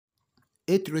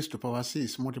8 raised to power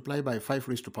 6 multiplied by 5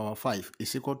 raised to power 5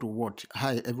 is equal to what?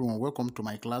 Hi everyone, welcome to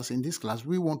my class. In this class,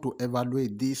 we want to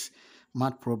evaluate this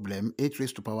math problem, 8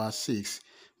 raised to power 6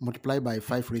 multiplied by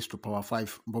 5 raised to power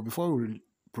 5. But before we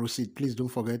proceed, please don't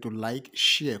forget to like,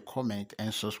 share, comment,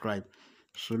 and subscribe.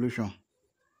 Solution.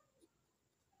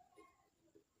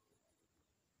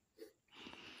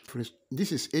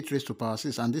 This is 8 raised to power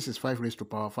 6 and this is 5 raised to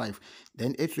power 5.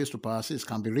 Then 8 raised to power 6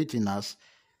 can be written as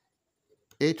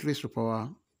 8 raised to power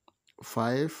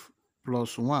 5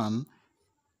 plus 1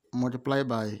 multiplied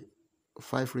by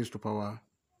 5 raised to power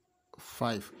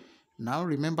 5. Now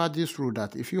remember this rule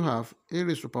that if you have a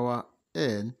raised to power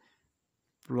n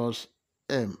plus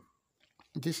m,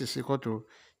 this is equal to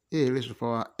a raised to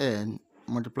power n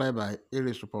multiplied by a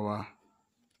raised to power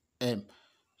m.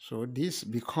 So this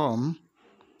becomes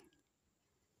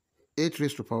 8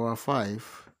 raised to power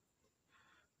 5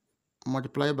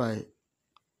 multiplied by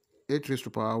 8 raised to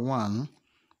power 1,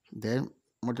 then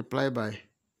multiplied by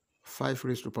 5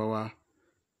 raised to power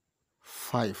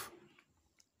 5.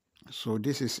 So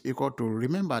this is equal to,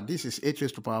 remember this is 8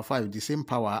 raised to power 5, the same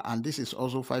power, and this is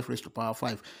also 5 raised to power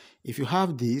 5. If you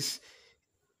have this,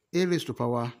 a raised to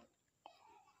power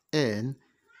n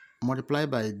multiplied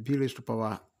by b raised to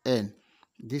power n,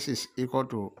 this is equal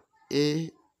to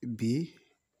ab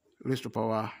raised to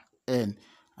power n,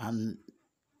 and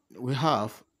we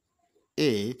have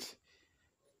 8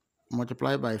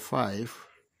 multiplied by 5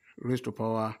 raised to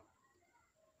power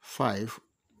 5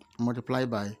 multiplied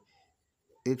by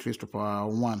 8 raised to power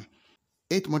 1.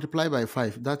 8 multiplied by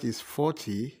 5, that is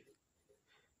 40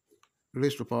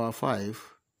 raised to power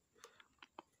 5,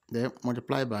 then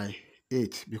multiplied by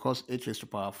 8, because 8 raised to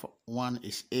power 1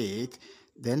 is 8.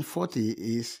 Then 40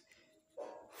 is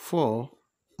 4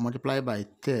 multiplied by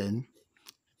 10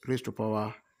 raised to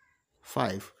power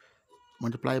 5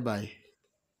 multiplied by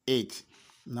 8.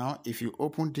 Now, if you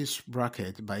open this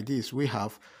bracket by this, we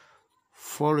have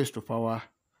 4 raised to power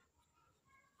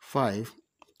 5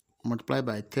 multiplied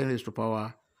by 10 raised to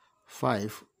power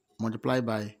 5 multiplied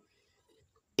by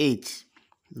 8.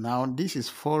 Now, this is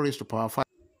 4 raised to power 5.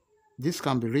 This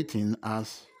can be written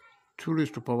as 2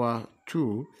 raised to power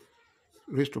 2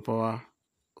 raised to power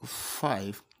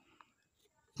 5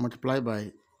 multiplied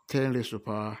by 10 raised to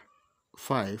power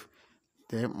 5,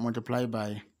 then multiplied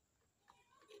by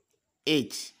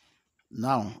 8.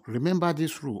 Now, remember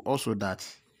this rule also that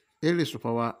a raised to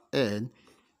power n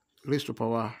raised to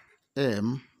power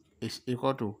m is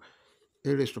equal to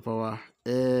a raised to power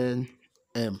n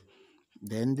m.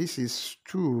 Then this is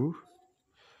 2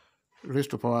 raised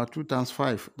to power 2 times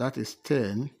 5, that is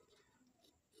 10,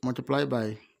 multiplied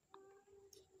by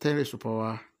 10 raised to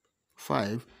power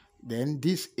 5. Then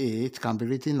this 8 can be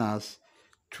written as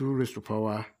 2 raised to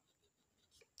power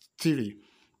 3.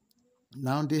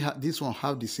 Now this one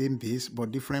have the same base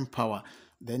but different power.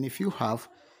 Then if you have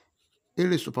a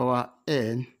raised to power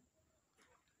n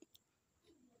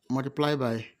multiplied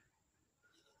by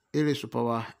a raised to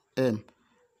power m,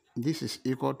 this is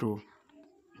equal to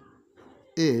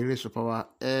a raised to power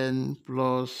n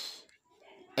plus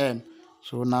m.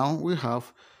 So now we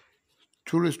have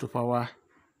 2 raised to power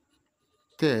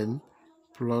 10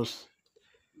 plus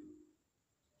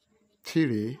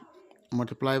 3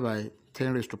 multiplied by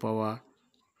 10 raised to power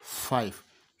 5.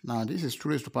 Now this is 2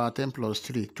 raised to power 10 plus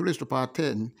 3. 2 raised to power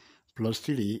 10 plus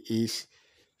 3 is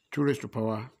 2 raised to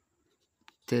power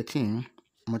 13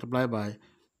 multiplied by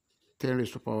 10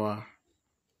 raised to power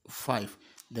 5.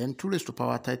 Then 2 raised to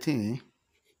power 13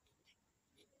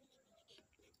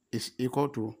 is equal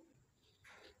to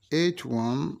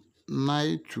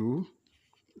 8192.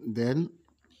 Then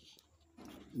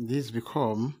this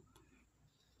become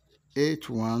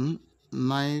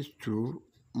 8192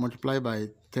 multiplied by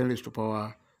 10 raised to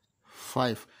power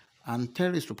 5, and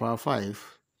 10 raised to power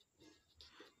 5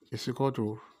 is equal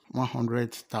to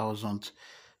 100,000.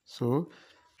 So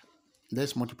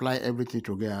let's multiply everything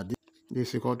together. This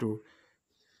is equal to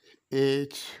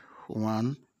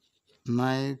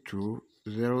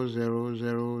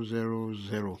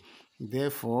 8192,000,000.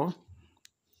 Therefore,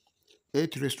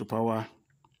 8 raised to power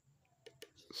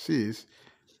 6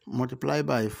 multiplied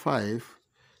by 5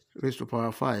 raised to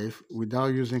power 5 without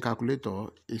using calculator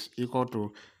is equal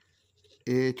to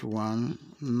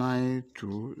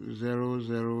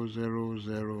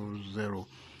 8192,000,000.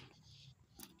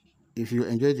 If you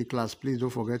enjoyed the class, please don't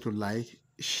forget to like,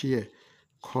 share,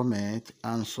 comment,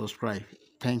 and subscribe.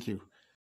 Thank you.